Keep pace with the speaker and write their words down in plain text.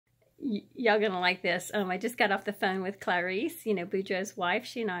y'all gonna like this. I just got off the phone with Clarice, you know, Boudreaux's wife.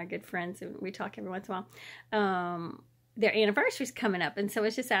 She and I are good friends, and we talk every once in a while. Their anniversary's coming up, and so I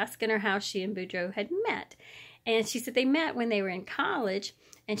was just asking her how she and Boudreaux had met. And she said they met when they were in college,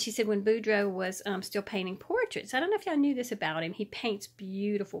 and she said when Boudreaux was still painting portraits. I don't know if y'all knew this about him. He paints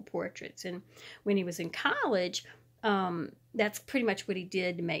beautiful portraits, and when he was in college, that's pretty much what he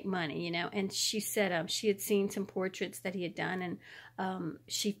did to make money, you know. And she said she had seen some portraits that he had done, and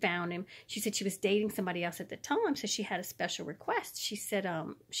she found him. She said she was dating somebody else at the time, so she had a special request. She said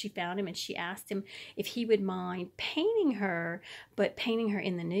she found him, and she asked him if he would mind painting her, but painting her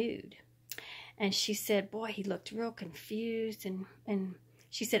in the nude. And she said, boy, he looked real confused, and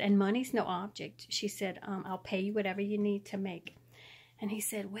she said, and money's no object. She said, I'll pay you whatever you need to make. And he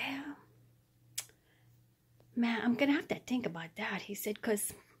said, well, man, I'm going to have to think about that. He said,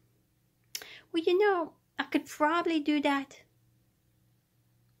 because, well, you know, I could probably do that,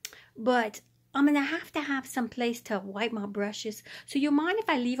 but I'm going to have some place to wipe my brushes. So you mind if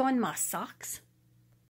I leave on my socks?